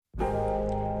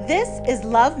This is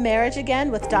Love Marriage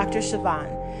Again with Dr.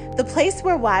 Siobhan, the place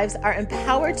where wives are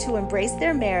empowered to embrace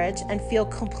their marriage and feel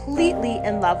completely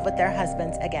in love with their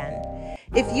husbands again.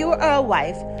 If you are a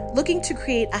wife looking to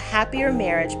create a happier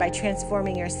marriage by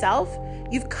transforming yourself,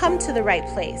 you've come to the right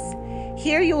place.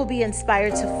 Here you will be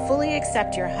inspired to fully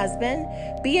accept your husband,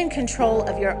 be in control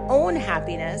of your own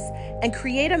happiness, and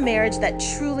create a marriage that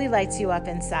truly lights you up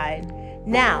inside.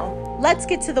 Now, let's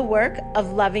get to the work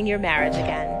of loving your marriage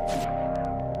again.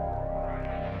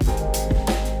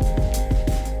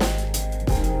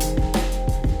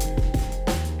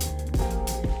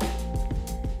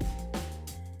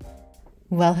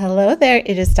 Well, hello there.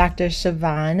 It is Dr.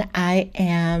 Siobhan. I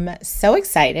am so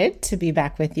excited to be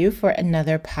back with you for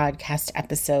another podcast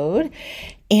episode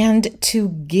and to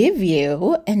give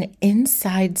you an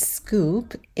inside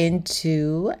scoop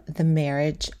into the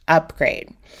marriage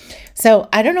upgrade. So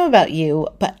I don't know about you,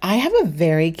 but I have a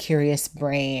very curious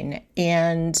brain.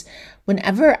 And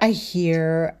whenever I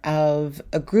hear of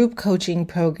a group coaching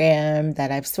program that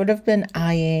I've sort of been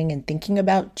eyeing and thinking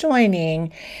about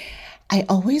joining, I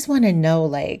always want to know,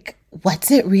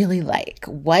 what's it really like?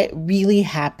 What really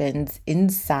happens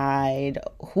inside?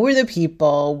 Who are the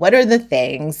people? What are the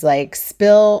things?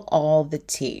 Spill all the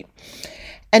tea.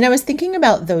 And I was thinking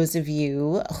about those of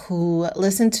you who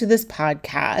listen to this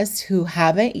podcast who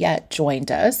haven't yet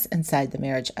joined us inside the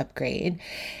Marriage Upgrade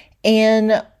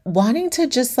and wanting to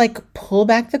just pull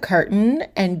back the curtain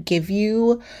and give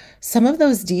you some of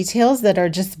those details that are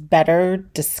just better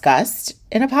discussed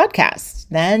in a podcast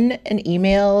than an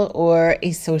email or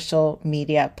a social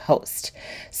media post.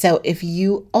 So if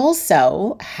you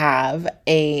also have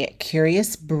a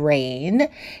curious brain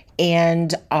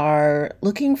and are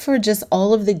looking for just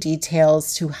all of the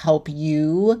details to help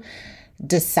you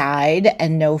decide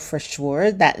and know for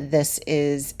sure that this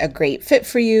is a great fit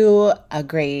for you, a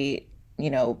great,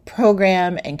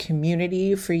 program and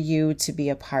community for you to be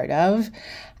a part of,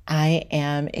 I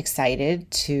am excited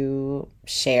to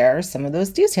share some of those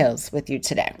details with you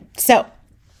today. So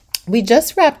we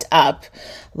just wrapped up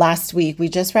last week. We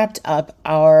just wrapped up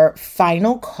our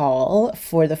final call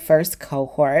for the first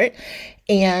cohort,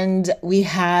 and we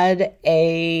had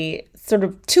a sort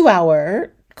of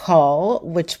 2-hour call,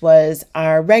 which was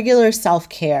our regular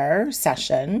self-care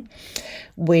session,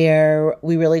 where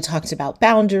we really talked about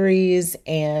boundaries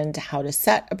and how to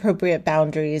set appropriate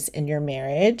boundaries in your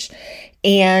marriage.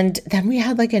 And then we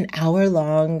had an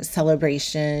hour-long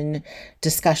celebration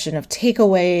discussion of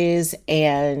takeaways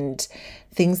and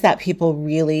things that people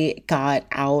really got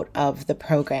out of the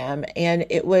program. And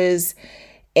it was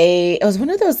one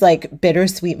of those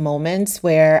bittersweet moments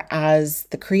where, as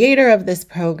the creator of this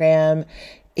program,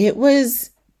 it was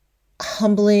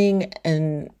humbling,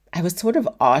 and I was sort of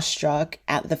awestruck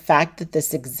at the fact that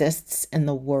this exists in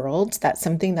the world. That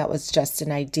something that was just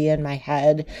an idea in my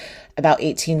head about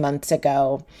 18 months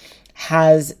ago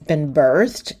has been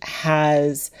birthed,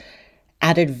 has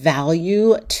added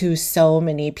value to so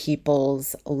many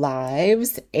people's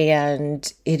lives,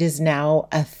 and it is now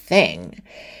a thing.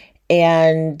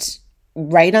 And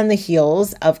right on the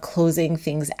heels of closing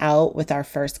things out with our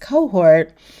first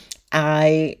cohort,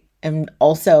 I am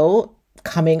also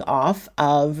coming off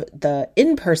of the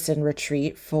in-person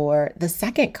retreat for the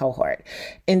second cohort.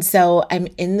 And so I'm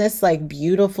in this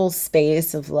beautiful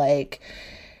space of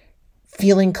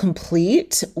feeling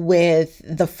complete with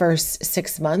the first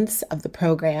 6 months of the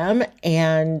program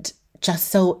and just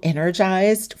so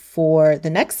energized for the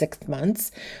next 6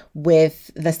 months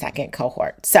with the second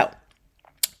cohort. So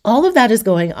all of that is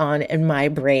going on in my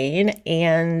brain,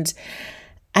 and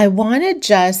I want to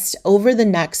just, over the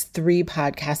next 3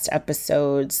 podcast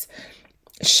episodes,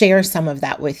 share some of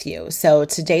that with you. So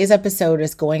today's episode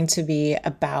is going to be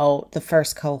about the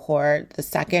first cohort. The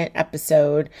second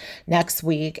episode next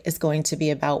week is going to be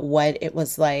about what it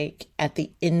was like at the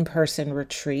in-person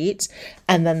retreat.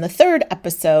 And then the third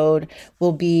episode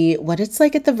will be what it's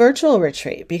like at the virtual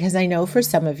retreat, because I know for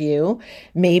some of you,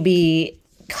 maybe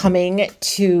coming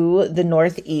to the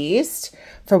Northeast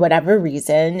for whatever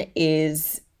reason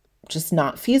is just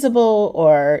not feasible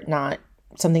or not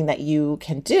something that you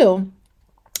can do.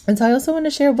 And so I also want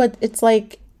to share what it's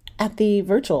like at the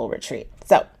virtual retreat.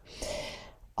 So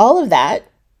all of that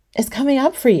is coming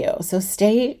up for you. So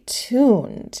stay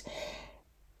tuned.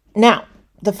 Now,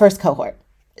 the first cohort.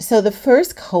 So the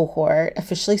first cohort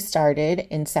officially started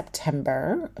in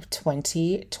September of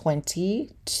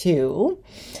 2022.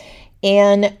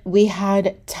 And we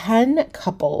had 10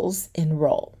 couples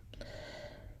enroll.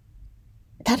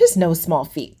 That is no small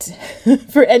feat.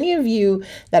 For any of you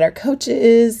that are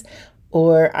coaches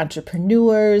or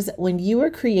entrepreneurs, when you are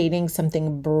creating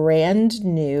something brand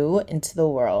new into the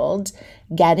world,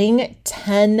 getting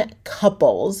 10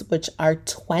 couples, which are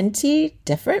 20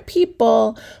 different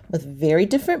people with very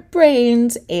different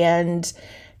brains and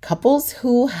couples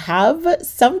who have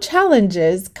some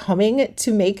challenges coming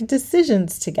to make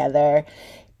decisions together,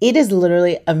 it is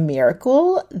literally a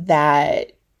miracle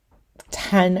that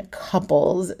 10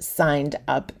 couples signed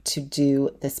up to do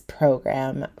this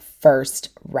program first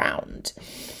round.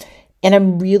 And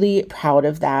I'm really proud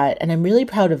of that. And I'm really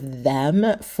proud of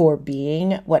them for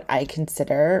being what I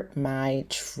consider my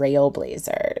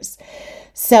trailblazers.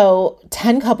 So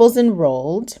 10 couples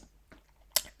enrolled,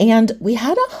 and we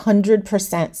had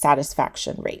 100%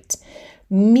 satisfaction rate,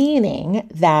 meaning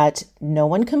that no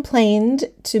one complained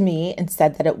to me and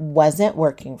said that it wasn't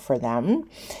working for them.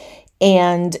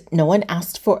 And no one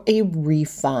asked for a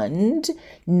refund.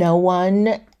 No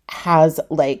one has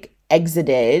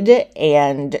exited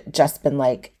and just been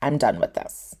like, I'm done with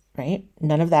this, right?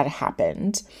 None of that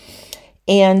happened.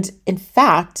 And in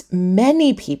fact,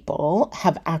 many people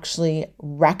have actually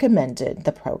recommended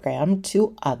the program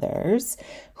to others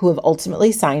who have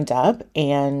ultimately signed up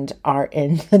and are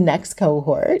in the next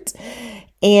cohort.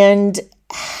 And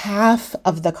half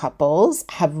of the couples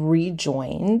have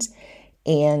rejoined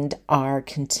and are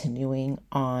continuing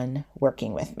on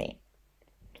working with me.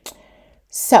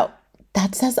 So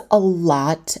that says a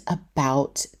lot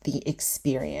about the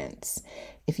experience.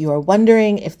 If you are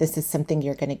wondering if this is something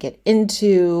you're going to get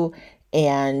into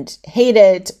and hate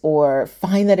it or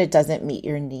find that it doesn't meet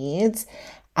your needs,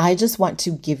 I just want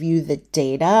to give you the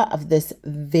data of this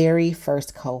very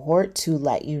first cohort to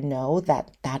let you know that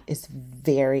that is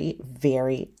very,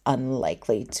 very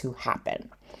unlikely to happen.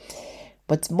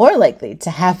 What's more likely to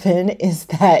happen is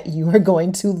that you are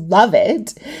going to love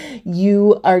it.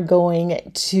 You are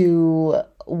going to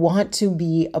want to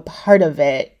be a part of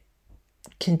it,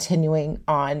 continuing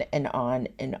on and on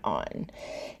and on.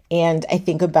 And I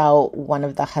think about one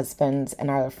of the husbands in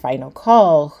our final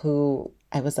call who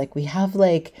I was like, we have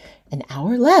an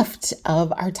hour left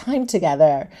of our time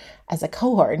together as a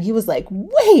cohort. And he was like,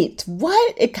 wait,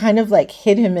 what? It kind of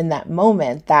hit him in that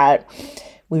moment that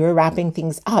we were wrapping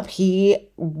things up. He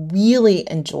really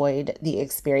enjoyed the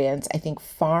experience, I think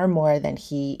far more than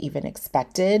he even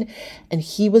expected. And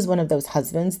he was one of those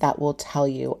husbands that will tell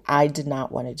you, I did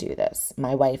not want to do this.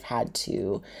 My wife had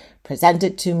to present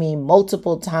it to me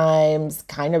multiple times,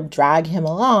 kind of drag him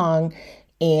along.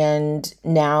 And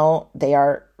now they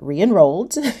are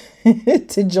re-enrolled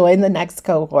to join the next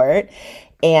cohort.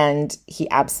 And he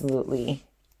absolutely,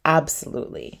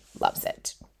 absolutely loves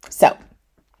it. So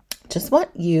just want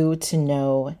you to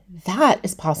know that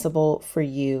is possible for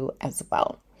you as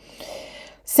well.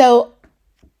 So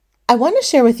I want to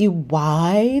share with you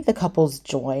why the couples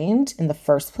joined in the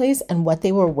first place and what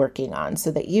they were working on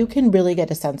so that you can really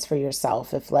get a sense for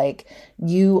yourself if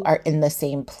you are in the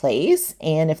same place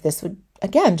and if this would,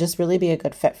 again, just really be a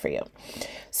good fit for you.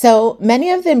 So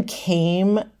many of them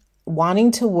came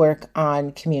wanting to work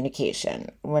on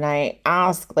communication. When I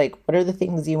ask, what are the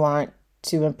things you want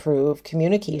to improve,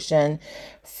 communication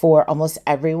for almost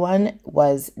everyone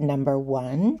was number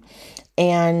one.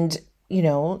 And,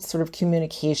 sort of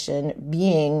communication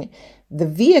being the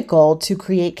vehicle to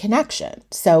create connection.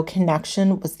 So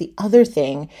connection was the other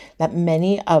thing that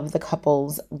many of the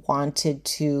couples wanted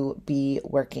to be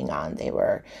working on. They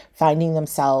were finding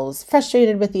themselves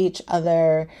frustrated with each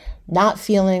other, not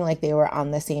feeling like they were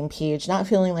on the same page, not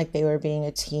feeling like they were being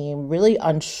a team, really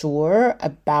unsure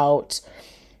about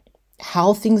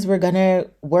how things were going to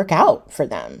work out for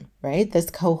them, right? This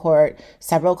cohort,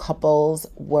 several couples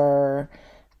were,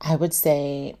 I would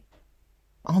say,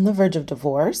 on the verge of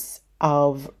divorce,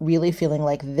 of really feeling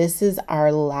like this is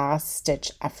our last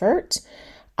stitch effort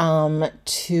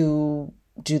to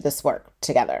do this work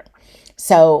together.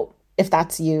 So if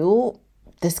that's you,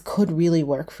 this could really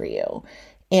work for you.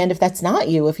 And if that's not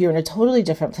you, if you're in a totally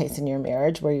different place in your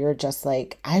marriage where you're just I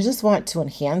just want to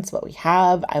enhance what we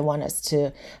have. I want us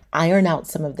to iron out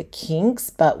some of the kinks,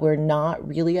 but we're not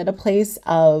really at a place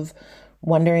of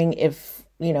wondering if,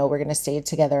 we're going to stay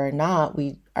together or not.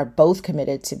 We are both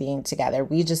committed to being together.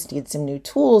 We just need some new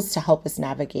tools to help us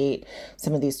navigate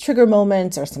some of these trigger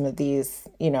moments or some of these,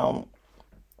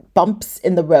 bumps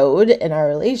in the road in our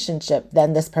relationship,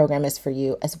 then this program is for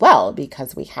you as well,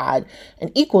 because we had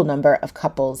an equal number of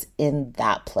couples in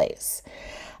that place.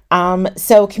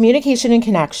 So communication and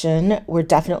connection were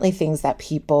definitely things that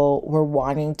people were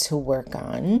wanting to work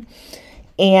on.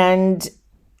 And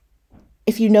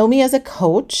if you know me as a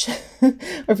coach, or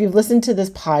if you've listened to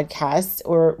this podcast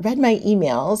or read my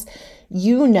emails,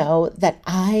 you know that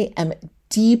I am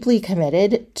deeply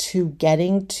committed to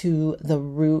getting to the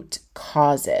root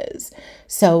causes.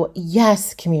 So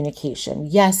yes, communication.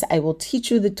 Yes, I will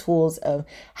teach you the tools of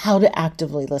how to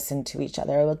actively listen to each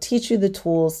other. I will teach you the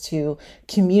tools to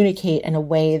communicate in a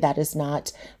way that is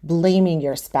not blaming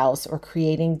your spouse or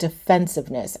creating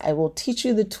defensiveness. I will teach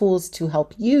you the tools to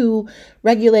help you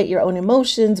regulate your own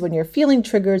emotions when you're feeling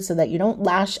triggered so that you don't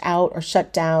lash out or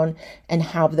shut down and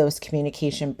have those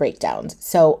communication breakdowns.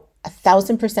 So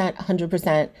 1,000%,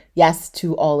 100% yes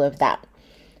to all of that.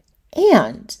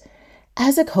 And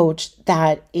as a coach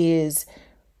that is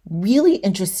really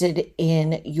interested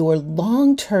in your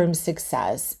long-term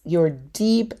success, your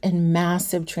deep and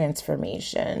massive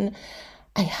transformation,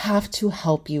 I have to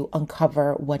help you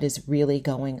uncover what is really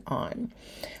going on.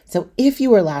 So if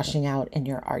you are lashing out in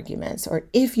your arguments, or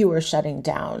if you are shutting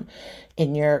down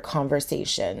in your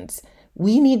conversations,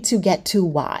 we need to get to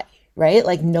why. Right?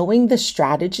 Like knowing the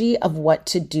strategy of what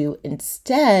to do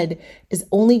instead is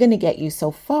only going to get you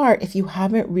so far if you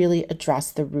haven't really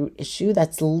addressed the root issue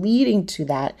that's leading to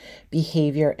that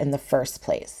behavior in the first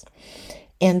place.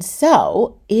 And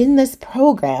so in this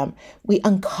program, we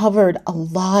uncovered a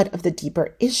lot of the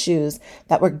deeper issues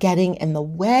that were getting in the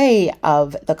way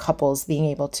of the couples being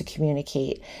able to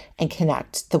communicate and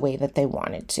connect the way that they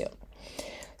wanted to.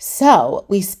 So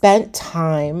we spent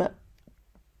time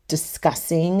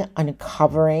discussing,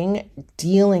 uncovering,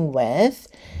 dealing with,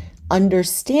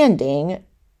 understanding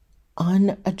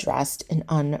unaddressed and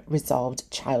unresolved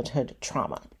childhood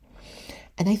trauma.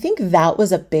 And I think that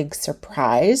was a big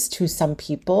surprise to some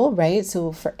people, right?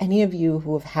 So for any of you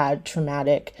who have had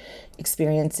traumatic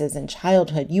experiences in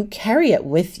childhood, you carry it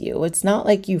with you. It's not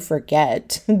like you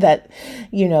forget that,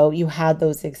 you had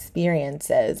those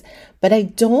experiences. But I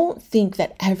don't think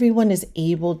that everyone is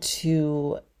able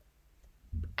to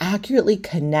accurately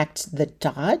connect the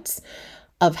dots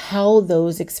of how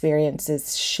those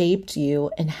experiences shaped you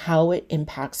and how it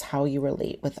impacts how you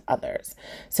relate with others.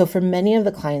 So for many of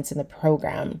the clients in the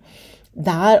program,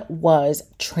 that was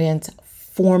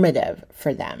transformative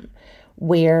for them,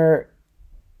 where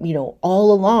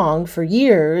all along for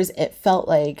years, it felt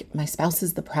like my spouse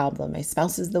is the problem. My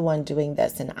spouse is the one doing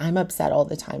this, and I'm upset all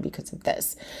the time because of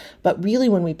this. But really,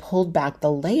 when we pulled back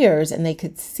the layers and they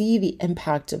could see the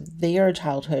impact of their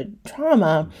childhood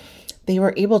trauma, they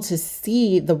were able to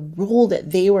see the role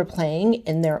that they were playing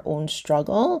in their own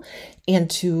struggle and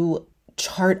to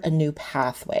chart a new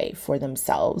pathway for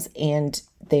themselves and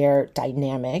their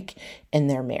dynamic in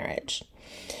their marriage.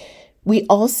 We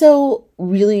also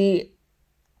really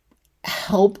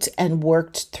helped and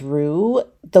worked through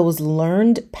those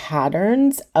learned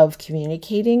patterns of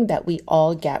communicating that we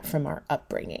all get from our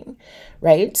upbringing,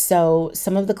 right? So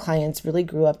some of the clients really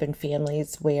grew up in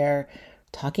families where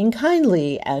talking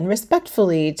kindly and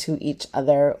respectfully to each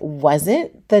other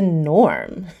wasn't the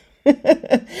norm.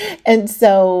 And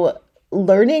so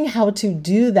learning how to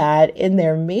do that in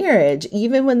their marriage,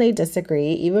 even when they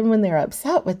disagree, even when they're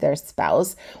upset with their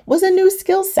spouse, was a new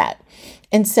skill set.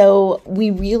 And so we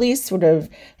really sort of,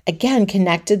 again,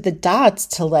 connected the dots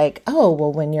to like, oh,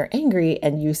 well, when you're angry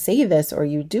and you say this or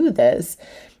you do this,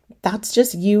 that's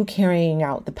just you carrying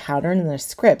out the pattern and the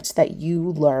script that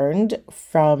you learned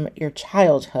from your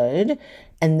childhood.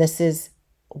 And this is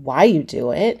why you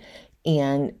do it.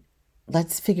 And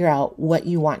let's figure out what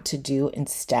you want to do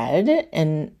instead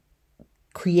and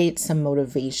create some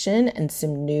motivation and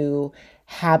some new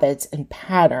habits and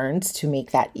patterns to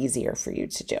make that easier for you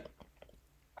to do.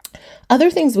 Other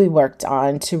things we worked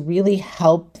on to really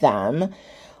help them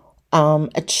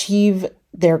achieve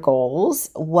their goals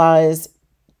was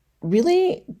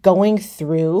really going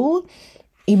through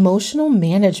emotional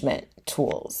management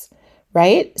tools,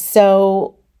 right?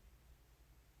 So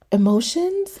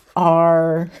emotions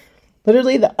are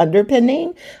literally the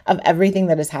underpinning of everything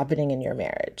that is happening in your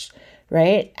marriage,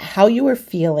 right? How you are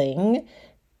feeling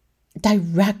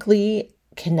directly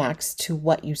connects to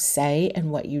what you say and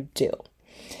what you do.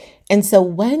 And so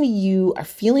when you are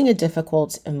feeling a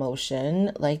difficult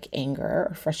emotion like anger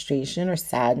or frustration or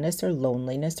sadness or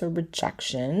loneliness or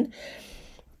rejection,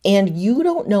 and you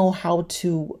don't know how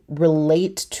to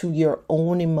relate to your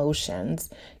own emotions,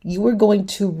 you are going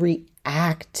to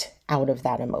react out of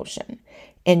that emotion.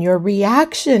 And your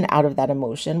reaction out of that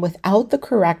emotion without the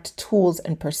correct tools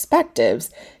and perspectives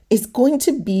is going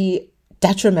to be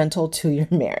detrimental to your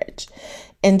marriage.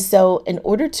 And so in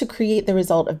order to create the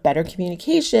result of better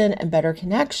communication and better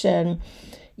connection,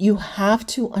 you have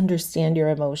to understand your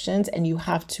emotions and you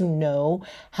have to know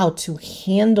how to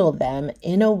handle them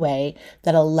in a way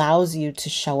that allows you to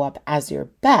show up as your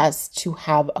best to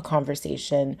have a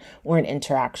conversation or an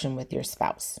interaction with your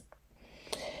spouse.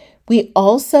 We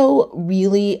also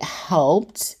really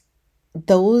helped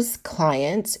those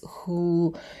clients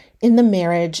who in the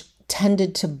marriage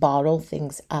tended to bottle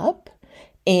things up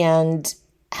and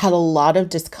had a lot of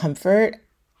discomfort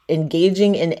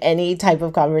engaging in any type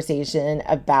of conversation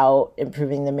about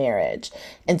improving the marriage.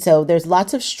 And so there's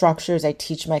lots of structures I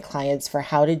teach my clients for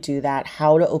how to do that,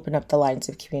 how to open up the lines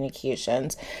of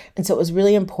communications. And so it was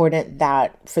really important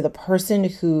that for the person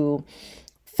who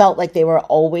felt like they were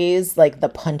always like the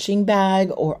punching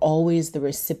bag or always the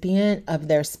recipient of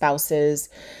their spouse's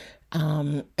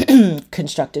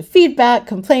constructive feedback,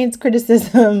 complaints,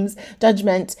 criticisms,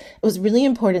 judgment, it was really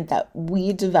important that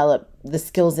we develop the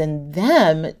skills in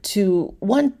them to,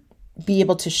 one, be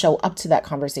able to show up to that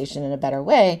conversation in a better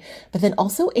way, but then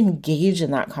also engage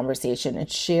in that conversation and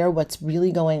share what's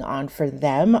really going on for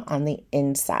them on the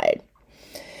inside.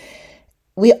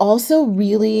 We also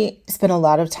really spent a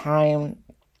lot of time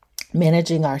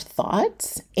managing our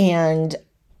thoughts and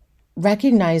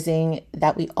recognizing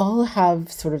that we all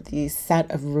have sort of these set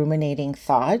of ruminating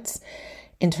thoughts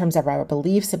in terms of our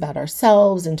beliefs about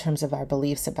ourselves, in terms of our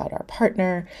beliefs about our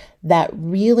partner, that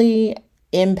really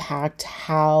impact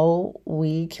how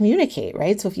we communicate,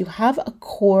 right? So if you have a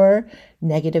core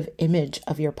negative image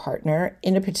of your partner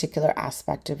in a particular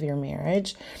aspect of your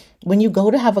marriage, when you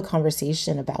go to have a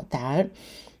conversation about that,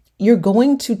 you're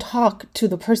going to talk to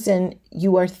the person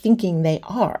you are thinking they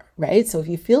are, right? So if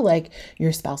you feel like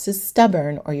your spouse is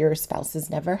stubborn or your spouse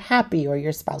is never happy or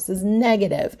your spouse is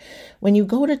negative, when you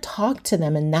go to talk to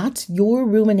them and that's your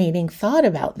ruminating thought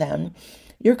about them,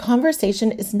 your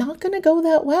conversation is not going to go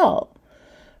that well.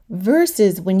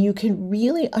 Versus when you can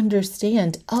really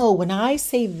understand, oh, when I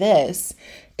say this,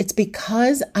 it's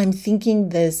because I'm thinking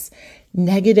this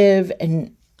negative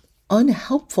and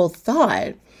unhelpful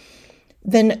thought,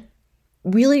 then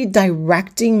really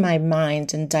directing my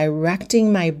mind and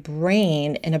directing my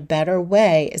brain in a better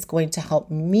way is going to help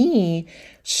me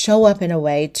show up in a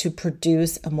way to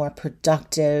produce a more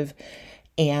productive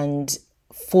and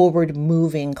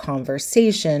forward-moving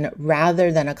conversation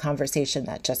rather than a conversation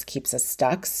that just keeps us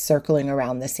stuck circling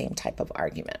around the same type of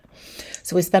argument.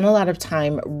 So we spend a lot of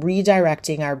time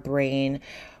redirecting our brain,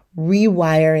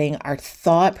 rewiring our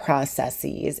thought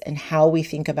processes and how we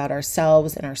think about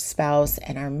ourselves and our spouse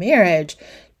and our marriage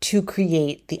to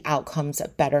create the outcomes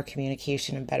of better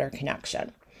communication and better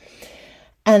connection.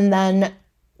 And then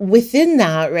within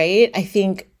that, right, I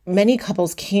think many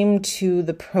couples came to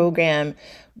the program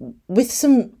with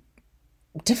some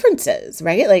differences,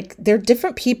 right? Like they're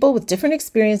different people with different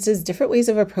experiences, different ways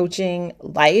of approaching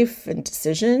life and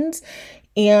decisions.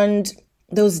 And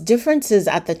those differences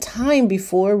at the time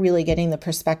before really getting the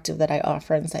perspective that I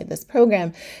offer inside this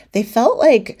program, they felt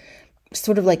like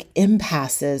sort of like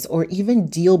impasses or even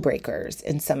deal breakers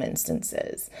in some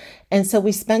instances. And so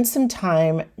we spent some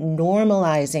time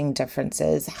normalizing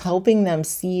differences, helping them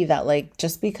see that like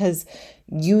just because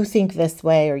you think this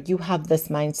way or you have this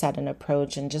mindset and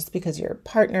approach, and just because your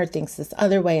partner thinks this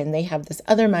other way and they have this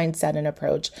other mindset and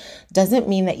approach, doesn't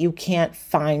mean that you can't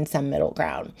find some middle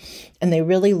ground. And they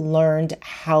really learned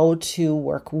how to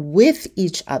work with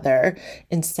each other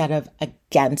instead of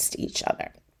against each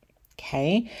other.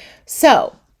 Okay,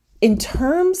 so in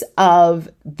terms of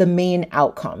the main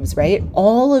outcomes, right,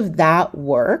 all of that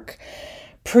work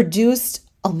produced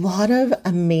a lot of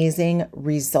amazing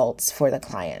results for the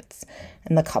clients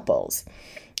and the couples.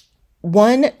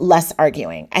 One, less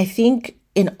arguing. I think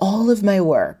in all of my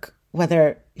work,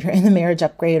 whether you're in the Marriage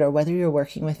UpGrade or whether you're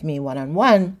working with me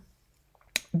one-on-one,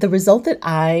 the result that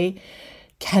I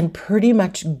can pretty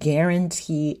much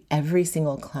guarantee every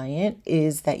single client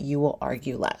is that you will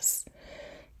argue less.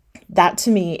 That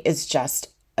to me is just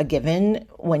a given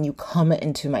when you come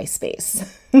into my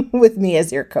space with me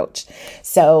as your coach.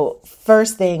 So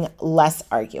first thing, less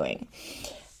arguing.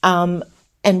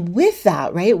 And with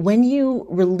that, right, when you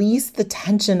release the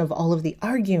tension of all of the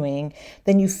arguing,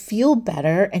 then you feel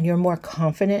better and you're more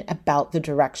confident about the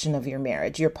direction of your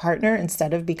marriage. Your partner,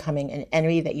 instead of becoming an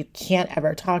enemy that you can't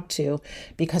ever talk to,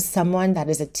 becomes someone that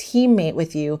is a teammate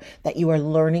with you that you are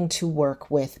learning to work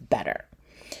with better.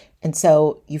 And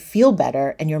so you feel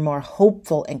better and you're more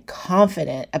hopeful and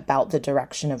confident about the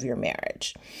direction of your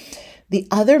marriage. The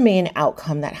other main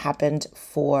outcome that happened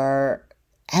for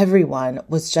everyone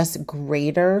was just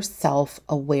greater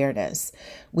self-awareness.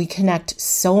 We connect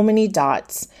so many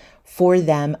dots for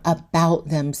them about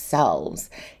themselves,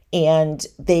 and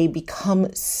they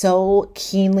become so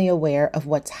keenly aware of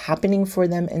what's happening for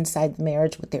them inside the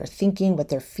marriage, what they're thinking, what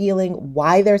they're feeling,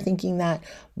 why they're thinking that,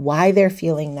 why they're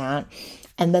feeling that.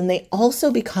 And then they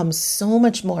also become so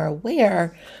much more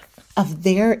aware of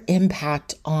their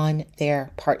impact on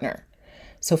their partner.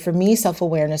 So for me,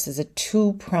 self-awareness is a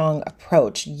two-pronged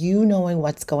approach. You knowing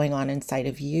what's going on inside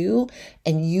of you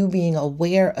and you being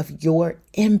aware of your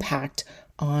impact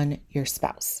on your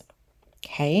spouse.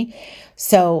 Okay.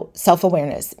 So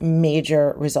self-awareness,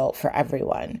 major result for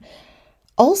everyone.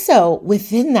 Also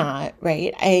within that,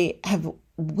 right, I have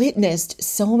witnessed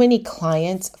so many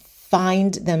clients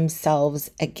find themselves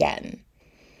again,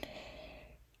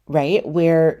 right?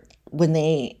 Where when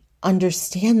they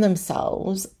understand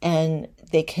themselves and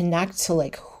they connect to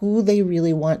like who they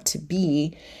really want to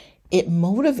be, it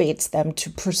motivates them to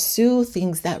pursue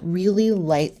things that really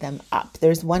light them up.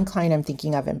 There's one client I'm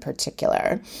thinking of in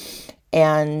particular,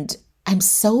 and I'm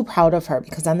so proud of her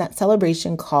because on that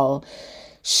celebration call,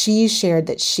 she shared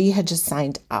that she had just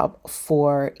signed up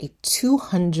for a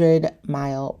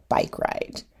 200-mile bike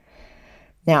ride.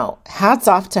 Now, hats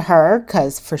off to her,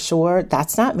 because for sure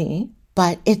that's not me,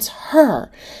 but it's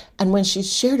her. And when she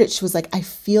shared it, she was like, I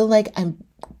feel like I'm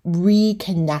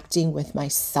reconnecting with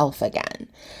myself again.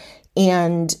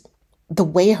 And the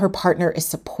way her partner is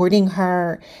supporting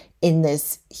her in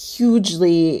this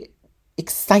hugely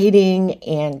exciting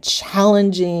and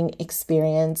challenging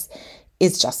experience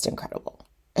is just incredible.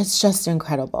 It's just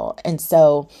incredible. And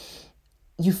so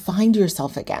you find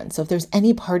yourself again. So if there's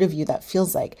any part of you that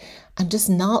feels like I'm just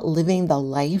not living the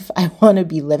life I want to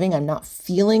be living, I'm not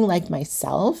feeling like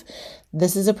myself,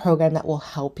 this is a program that will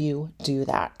help you do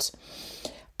that.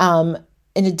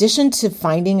 In addition to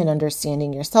finding and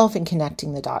understanding yourself and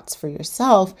connecting the dots for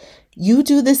yourself, you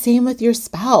do the same with your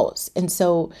spouse. And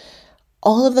so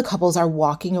all of the couples are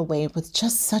walking away with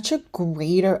just such a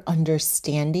greater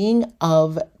understanding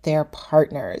of their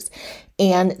partners.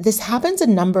 And this happens a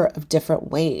number of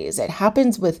different ways. It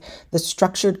happens with the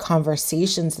structured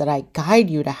conversations that I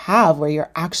guide you to have where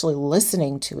you're actually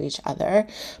listening to each other.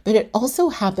 But it also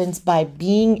happens by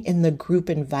being in the group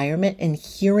environment and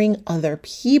hearing other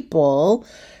people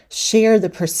share the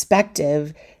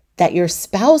perspective that your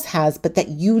spouse has, but that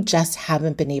you just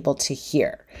haven't been able to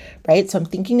hear, right? So I'm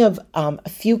thinking of a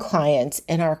few clients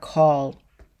in our call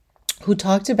who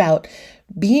talked about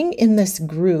being in this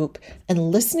group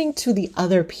and listening to the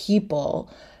other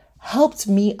people helped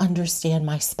me understand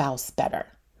my spouse better,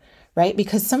 right?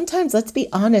 Because sometimes, let's be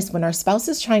honest, when our spouse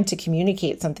is trying to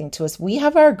communicate something to us, we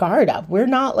have our guard up. We're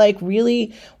not like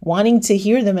really wanting to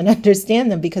hear them and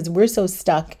understand them because we're so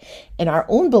stuck in our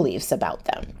own beliefs about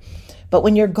them. But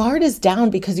when your guard is down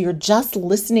because you're just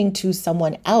listening to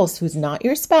someone else who's not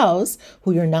your spouse,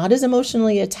 who you're not as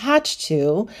emotionally attached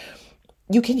to,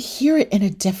 you can hear it in a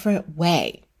different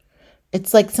way.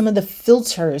 It's like some of the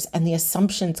filters and the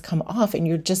assumptions come off and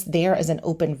you're just there as an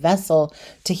open vessel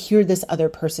to hear this other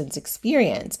person's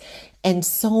experience. And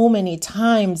so many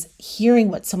times hearing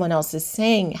what someone else is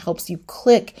saying helps you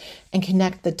click and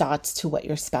connect the dots to what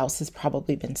your spouse has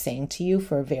probably been saying to you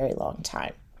for a very long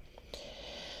time.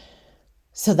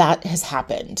 So that has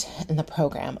happened in the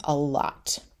program a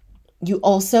lot. You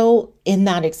also, in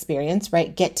that experience,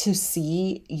 right, get to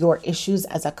see your issues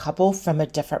as a couple from a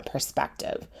different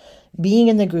perspective. Being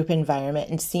in the group environment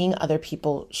and seeing other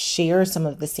people share some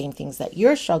of the same things that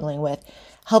you're struggling with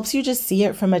helps you just see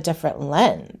it from a different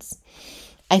lens.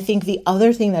 I think the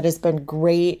other thing that has been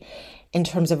great in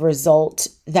terms of result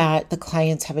that the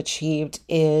clients have achieved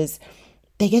is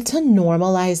they get to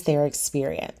normalize their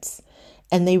experience.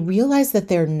 And they realize that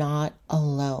they're not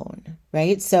alone,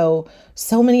 right? So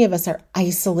many of us are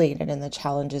isolated in the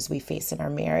challenges we face in our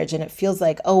marriage. And it feels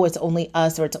like, oh, it's only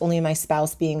us or it's only my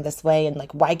spouse being this way. And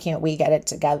like, why can't we get it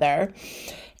together?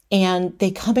 And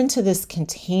they come into this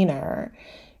container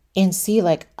and see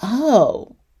like,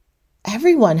 oh,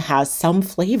 everyone has some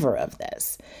flavor of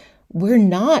this. We're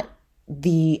not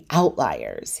the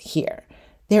outliers here.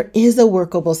 There is a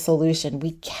workable solution.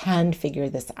 We can figure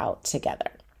this out together.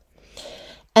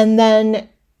 And then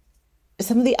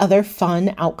some of the other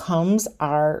fun outcomes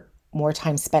are more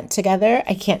time spent together.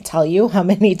 I can't tell you how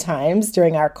many times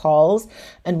during our calls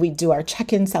and we do our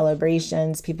check-in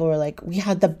celebrations, people were like, we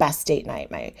had the best date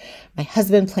night. My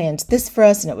husband planned this for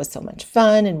us and it was so much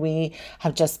fun. And we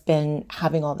have just been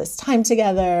having all this time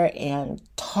together and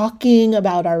talking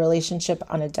about our relationship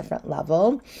on a different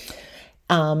level,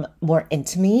 more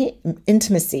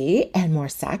intimacy and more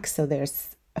sex. So there's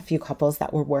a few couples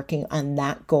that were working on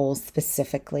that goal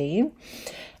specifically.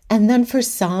 And then for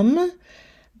some,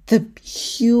 the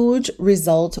huge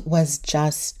result was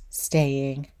just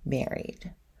staying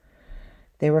married.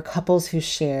 There were couples who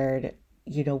shared,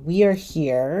 we are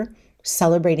here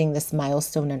celebrating this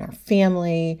milestone in our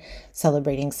family,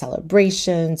 celebrating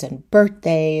celebrations and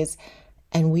birthdays,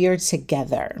 and we are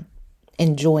together.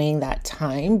 enjoying that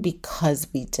time because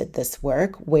we did this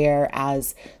work.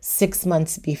 Whereas 6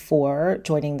 months before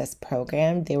joining this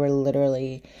program, they were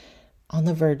literally on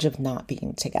the verge of not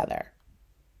being together,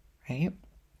 right?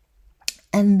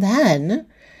 And then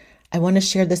I want to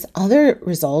share this other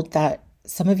result that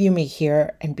some of you may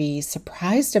hear and be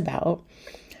surprised about,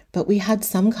 but we had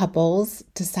some couples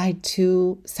decide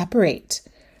to separate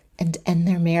and end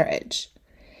their marriage.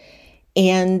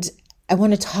 And I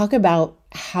want to talk about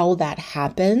how that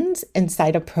happens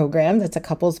inside a program that's a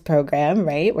couples program,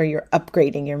 right? Where you're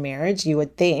upgrading your marriage. You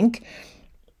would think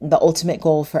the ultimate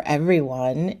goal for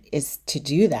everyone is to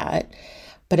do that.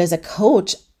 But as a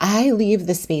coach, I leave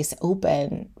the space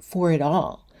open for it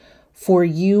all, for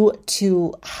you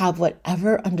to have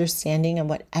whatever understanding and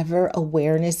whatever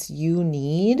awareness you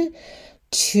need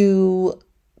to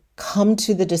come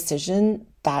to the decision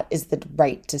that is the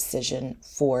right decision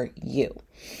for you.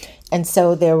 And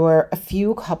so there were a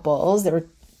few couples, there were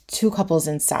 2 couples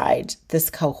inside this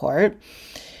cohort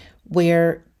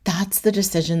where that's the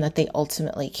decision that they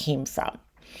ultimately came from.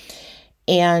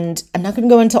 And I'm not going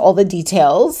to go into all the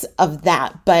details of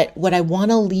that, but what I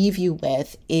want to leave you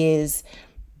with is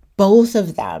both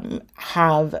of them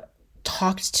have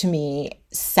talked to me,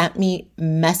 sent me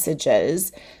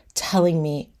messages telling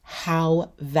me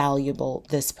how valuable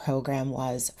this program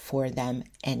was for them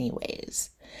anyways.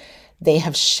 They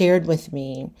have shared with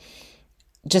me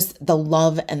just the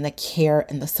love and the care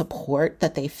and the support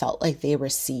that they felt like they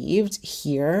received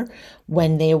here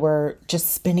when they were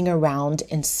just spinning around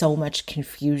in so much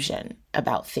confusion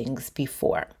about things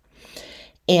before.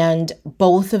 And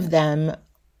both of them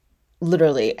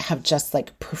literally have just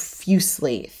like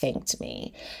profusely thanked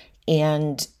me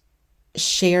and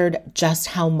shared just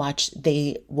how much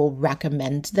they will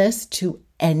recommend this to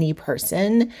any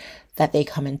person that they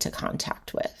come into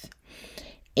contact with.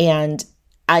 And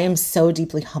I am so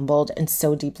deeply humbled and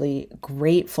so deeply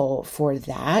grateful for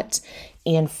that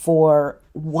and for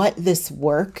what this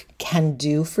work can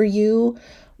do for you,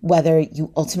 whether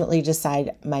you ultimately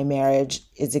decide my marriage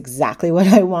is exactly what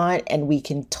I want and we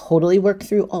can totally work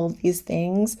through all of these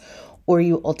things, or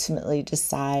you ultimately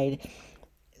decide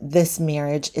this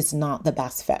marriage is not the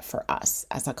best fit for us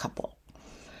as a couple.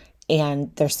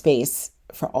 And there's space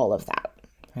for all of that,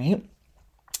 right?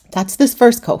 That's this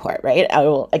first cohort, right? I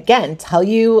will, again, tell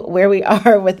you where we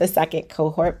are with the second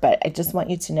cohort, but I just want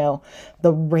you to know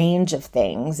the range of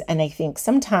things. And I think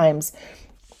sometimes,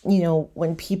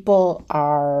 when people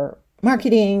are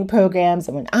marketing programs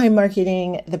and when I'm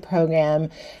marketing the program,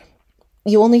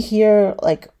 you only hear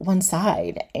like one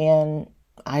side. And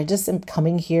I just am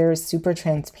coming here super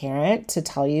transparent to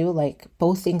tell you like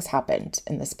both things happened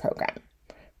in this program,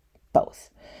 both.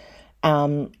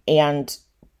 And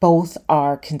both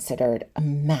are considered a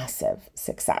massive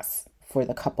success for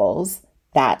the couples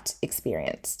that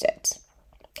experienced it.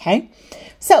 Okay.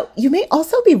 So you may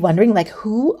also be wondering, like,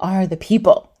 who are the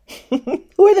people?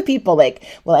 Who are the people? Like,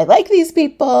 will I like these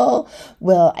people?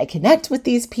 Will I connect with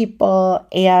these people?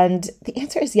 And the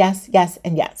answer is yes, yes,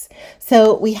 and yes.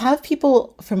 So we have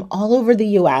people from all over the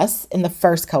US in the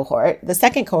first cohort. The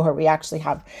second cohort, we actually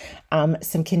have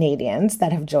some Canadians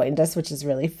that have joined us, which is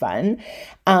really fun.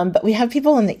 But we have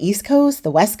people on the East Coast,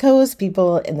 the West Coast,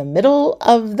 people in the middle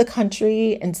of the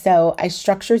country. And so I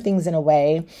structure things in a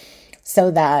way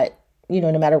so that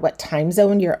no matter what time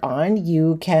zone you're on,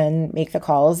 you can make the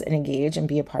calls and engage and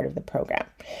be a part of the program.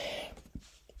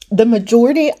 The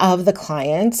majority of the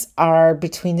clients are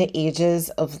between the ages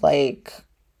of like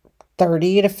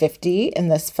 30 to 50 in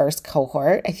this first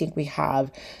cohort. I think we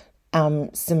have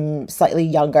some slightly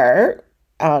younger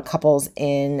couples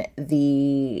in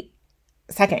the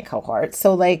second cohort.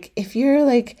 So like if you're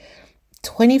like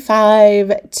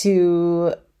 25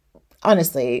 to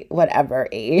honestly whatever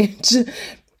age,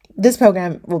 this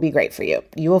program will be great for you.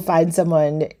 You will find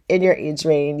someone in your age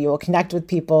range. You will connect with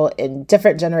people in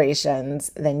different generations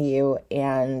than you,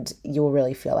 and you will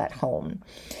really feel at home.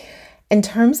 In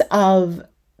terms of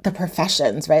the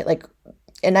professions, right? Like,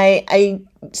 and I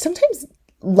sometimes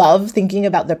love thinking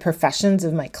about the professions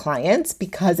of my clients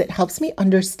because it helps me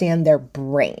understand their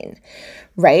brain,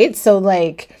 right? So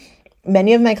like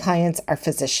many of my clients are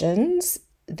physicians.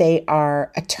 They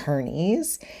are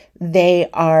attorneys. They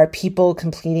are people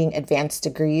completing advanced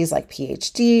degrees like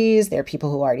PhDs. They're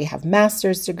people who already have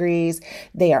master's degrees.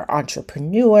 They are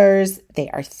entrepreneurs. They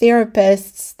are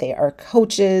therapists. They are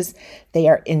coaches. They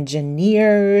are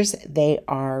engineers. They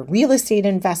are real estate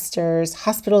investors,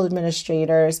 hospital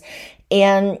administrators.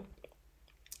 And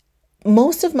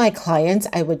most of my clients,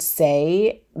 I would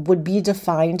say, would be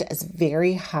defined as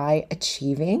very high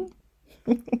achieving.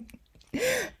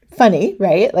 Funny,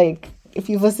 right? Like if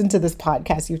you've listened to this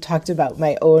podcast, you've talked about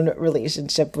my own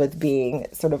relationship with being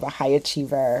sort of a high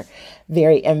achiever,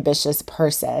 very ambitious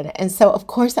person. And so, of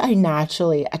course, I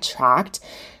naturally attract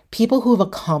people who have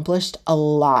accomplished a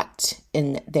lot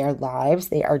in their lives.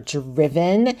 They are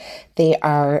driven. They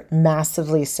are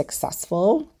massively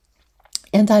successful.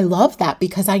 And I love that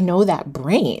because I know that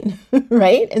brain,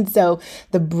 right? And so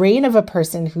the brain of a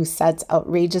person who sets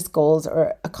outrageous goals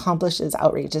or accomplishes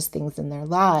outrageous things in their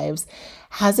lives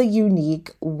has a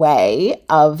unique way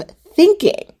of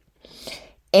thinking.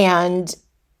 And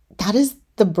that is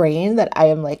the brain that I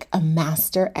am like a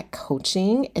master at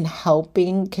coaching and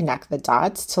helping connect the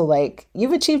dots to like,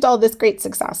 you've achieved all this great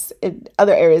success in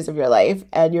other areas of your life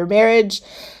and your marriage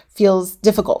feels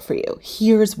difficult for you.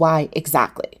 Here's why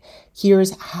exactly.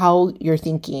 Here's how you're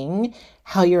thinking,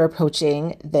 how you're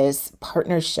approaching this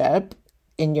partnership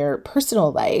in your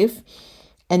personal life,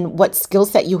 and what skill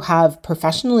set you have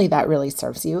professionally that really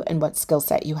serves you, and what skill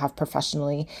set you have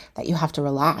professionally that you have to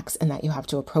relax and that you have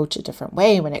to approach a different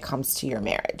way when it comes to your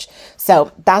marriage.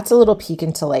 So that's a little peek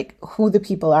into like who the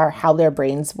people are, how their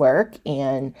brains work,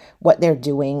 and what they're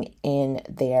doing in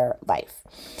their life.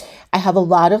 I have a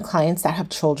lot of clients that have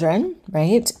children,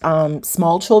 right?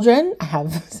 Small children. I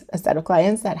have a set of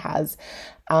clients that has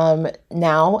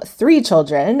now 3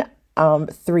 children,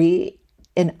 3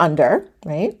 and under,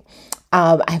 right?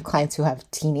 I have clients who have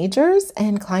teenagers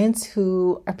and clients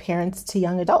who are parents to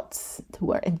young adults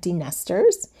who are empty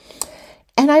nesters.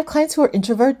 And I have clients who are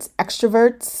introverts,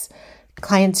 extroverts,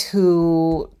 clients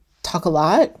who talk a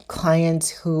lot,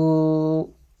 clients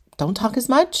who don't talk as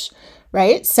much,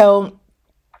 right? So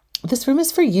this room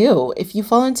is for you. If you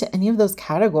fall into any of those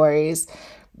categories,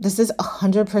 this is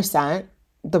 100%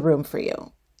 the room for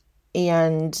you.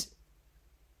 And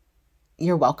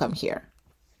you're welcome here.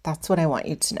 That's what I want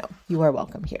you to know. You are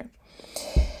welcome here.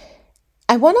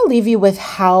 I want to leave you with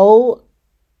how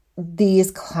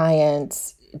these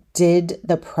clients did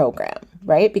the program,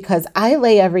 right? Because I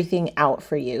lay everything out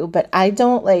for you, but I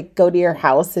don't like go to your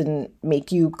house and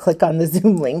make you click on the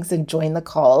Zoom links and join the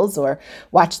calls or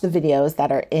watch the videos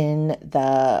that are in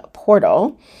the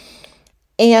portal.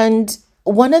 And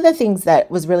one of the things that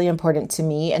was really important to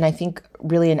me, and I think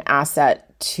really an asset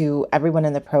to everyone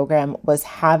in the program, was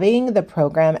having the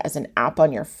program as an app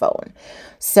on your phone.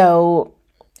 So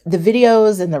the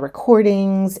videos and the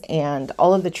recordings and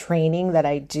all of the training that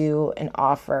I do and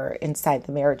offer inside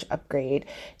the Marriage UpGrade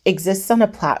exists on a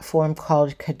platform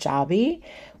called Kajabi,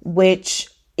 which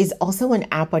is also an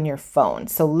app on your phone.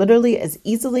 So literally as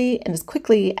easily and as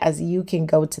quickly as you can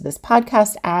go to this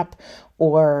podcast app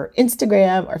or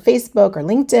Instagram or Facebook or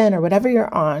LinkedIn or whatever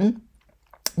you're on,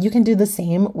 you can do the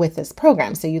same with this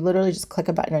program. So you literally just click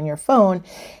a button on your phone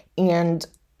and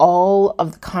all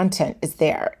of the content is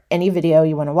there. Any video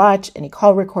you want to watch, any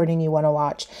call recording you want to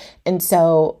watch. And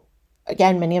so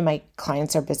again, many of my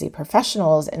clients are busy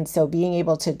professionals. And so being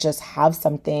able to just have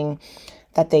something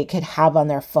that they could have on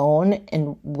their phone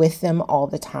and with them all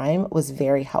the time was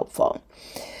very helpful.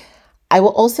 I will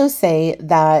also say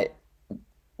that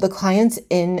the clients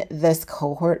in this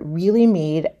cohort really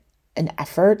made an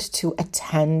effort to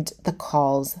attend the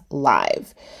calls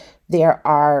live. There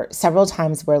are several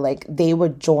times where like they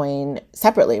would join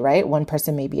separately, right? One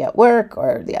person may be at work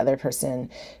or the other person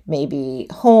may be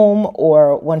home,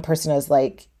 or one person is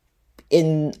like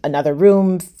in another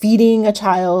room feeding a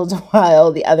child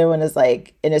while the other one is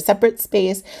like in a separate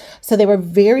space. So they were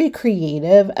very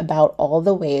creative about all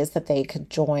the ways that they could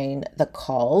join the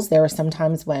calls. There were some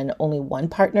times when only one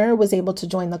partner was able to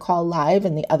join the call live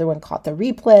and the other one caught the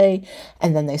replay,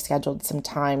 and then they scheduled some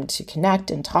time to connect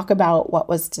and talk about what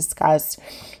was discussed.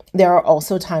 There are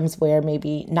also times where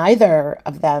maybe neither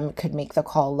of them could make the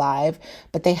call live,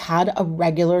 but they had a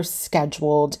regular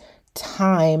scheduled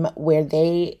time where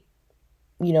they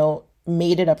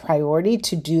made it a priority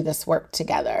to do this work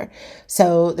together.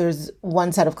 So there's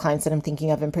one set of clients that I'm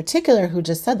thinking of in particular who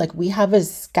just said, like, we have a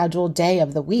scheduled day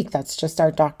of the week. That's just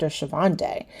our Dr. Siobhan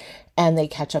day. And they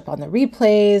catch up on the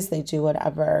replays. They do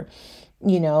whatever,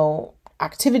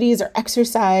 activities or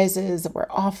exercises that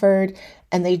were offered.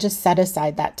 And they just set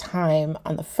aside that time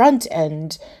on the front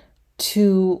end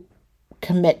to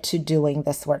commit to doing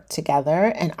this work together.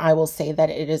 And I will say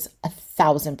that it is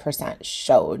 1,000%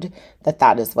 showed that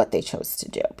that is what they chose to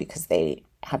do, because they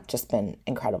have just been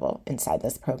incredible inside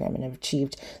this program and have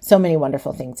achieved so many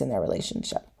wonderful things in their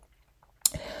relationship.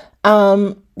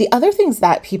 The other things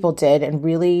that people did and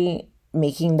really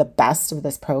making the best of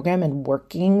this program and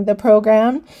working the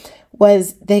program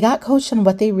was they got coached on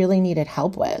what they really needed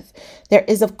help with. There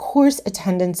is, of course, a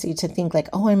tendency to think like,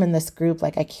 oh, I'm in this group,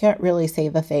 like I can't really say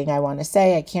the thing I want to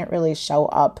say. I can't really show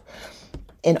up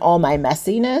in all my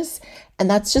messiness. And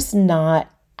that's just not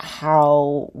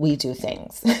how we do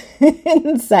things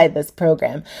inside this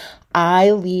program.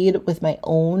 I lead with my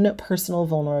own personal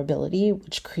vulnerability,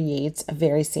 which creates a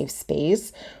very safe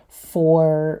space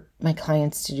for my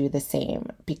clients to do the same,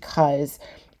 because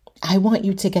I want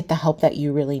you to get the help that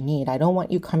you really need. I don't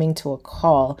want you coming to a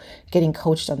call, getting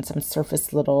coached on some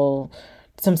surface level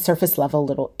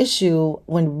little issue,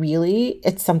 when really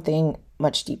it's something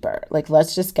much deeper. Like,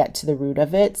 let's just get to the root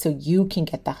of it so you can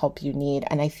get the help you need.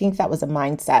 And I think that was a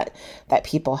mindset that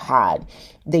people had.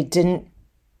 They didn't,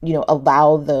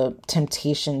 allow the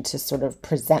temptation to sort of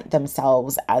present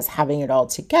themselves as having it all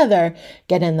together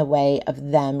get in the way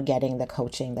of them getting the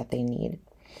coaching that they need.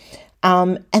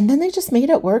 And then they just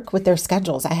made it work with their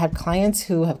schedules. I had clients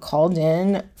who have called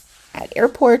in at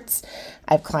airports.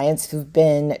 I have clients who've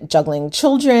been juggling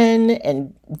children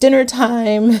and dinner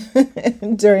time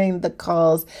during the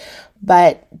calls,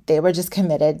 but they were just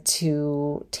committed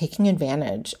to taking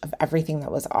advantage of everything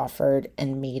that was offered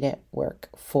and made it work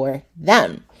for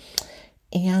them.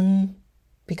 And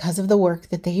because of the work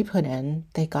that they put in,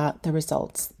 they got the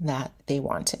results that they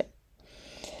wanted.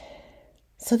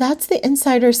 So that's the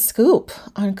insider scoop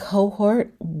on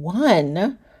cohort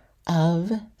 1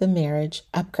 of the marriage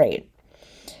upgrade.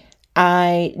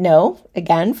 I know,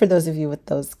 again, for those of you with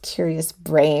those curious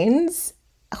brains,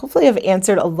 hopefully I've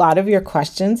answered a lot of your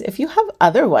questions. If you have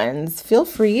other ones, feel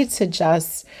free to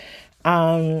just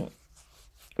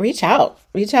reach out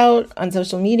on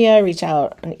social media, reach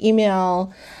out on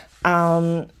email.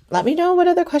 Let me know what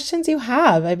other questions you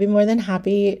have. I'd be more than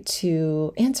happy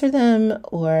to answer them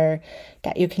or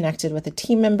get you connected with a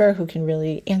team member who can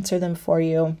really answer them for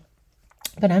you.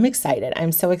 But I'm excited.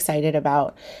 I'm so excited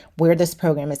about where this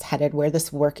program is headed, where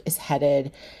this work is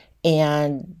headed,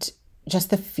 and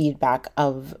just the feedback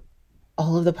of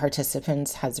all of the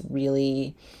participants has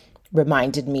really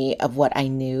reminded me of what I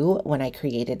knew when I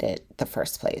created it the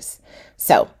first place.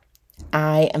 So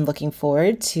I am looking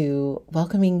forward to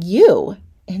welcoming you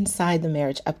inside the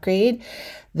marriage upgrade.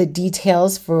 The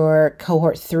details for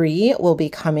cohort 3 will be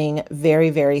coming very,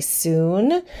 very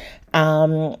soon.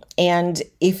 And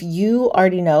if you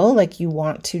already know, like, you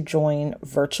want to join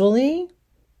virtually,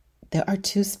 there are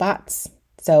 2 spots.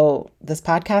 So this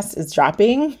podcast is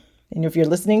dropping, and if you're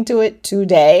listening to it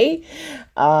today,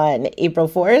 on April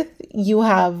 4th, you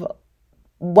have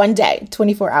one day,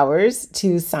 24 hours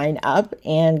to sign up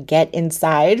and get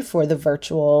inside for the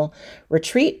virtual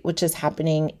retreat, which is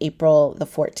happening April the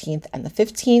 14th and the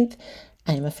 15th.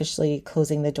 I am officially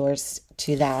closing the doors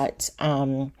to that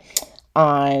on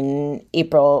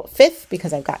April 5th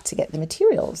because I've got to get the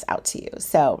materials out to you.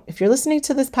 So if you're listening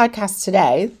to this podcast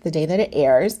today, the day that it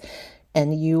airs,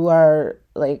 and you are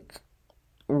like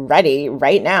ready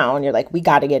right now and you're like, we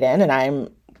got to get in and I'm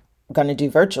going to do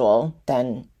virtual,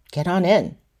 then get on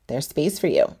in. There's space for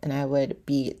you. And I would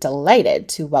be delighted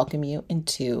to welcome you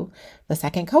into the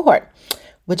second cohort,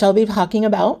 which I'll be talking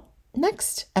about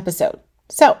next episode.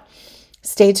 So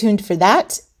stay tuned for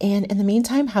that. And in the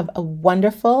meantime, have a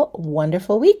wonderful,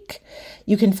 wonderful week.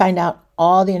 You can find out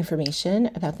all the information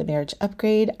about the marriage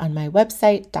upgrade on my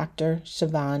website,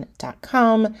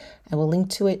 drsiobhan.com. I will link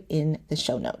to it in the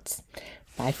show notes.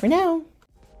 Bye for now.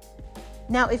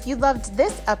 Now, if you loved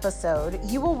this episode,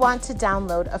 you will want to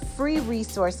download a free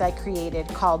resource I created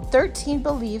called 13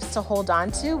 Beliefs to Hold On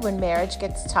to When Marriage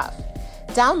Gets Tough.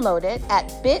 Download it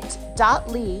at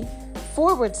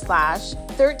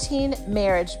bit.ly/13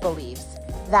 marriage beliefs.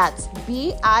 That's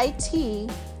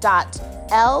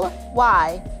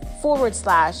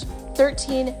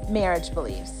bit.ly/13 marriage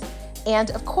beliefs.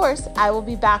 And of course, I will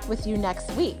be back with you next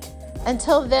week.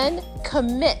 Until then,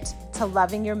 commit to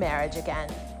loving your marriage again.